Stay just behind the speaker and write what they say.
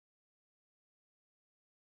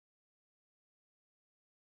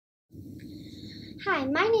Hi,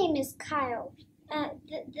 my name is Kyle.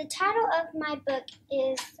 The title of my book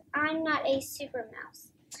is I'm Not a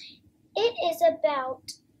Supermouse. It is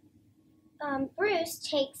about Bruce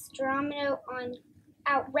takes Geronimo on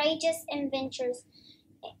outrageous adventures,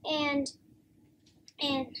 and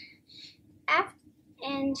and after,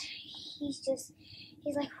 and he's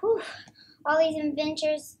like, whew, all these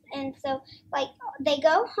adventures, and so like they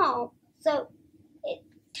go home. So it's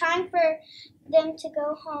time for them to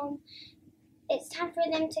go home. It's time for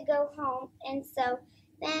them to go home, and so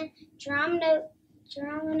then Geronimo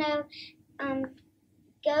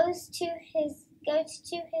goes to his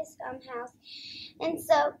house, and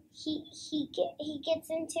so he gets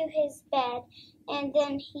into his bed, and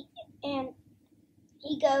then he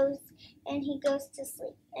goes to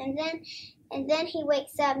sleep, and then he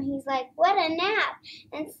wakes up and he's like, what a nap.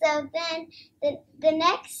 And so then the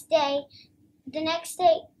next day,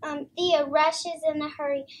 Thea rushes in a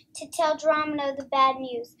hurry to tell Geronimo the bad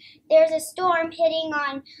news. There's a storm hitting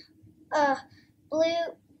on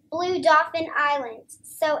Blue Dolphin Island.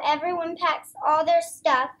 So everyone packs all their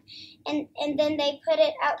stuff, and then they put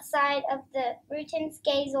it outside of the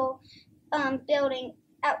Rutenskazel building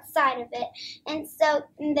outside of it. And so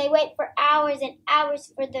they wait for hours and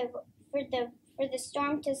hours for the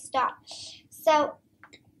storm to stop. So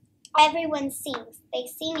everyone sings. They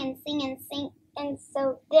sing and sing and sing, and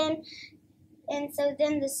so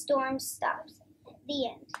then the storm stops. The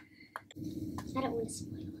end. I don't want to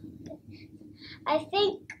spoil it. I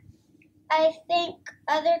think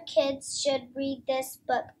other kids should read this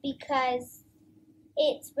book because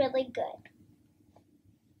it's really good.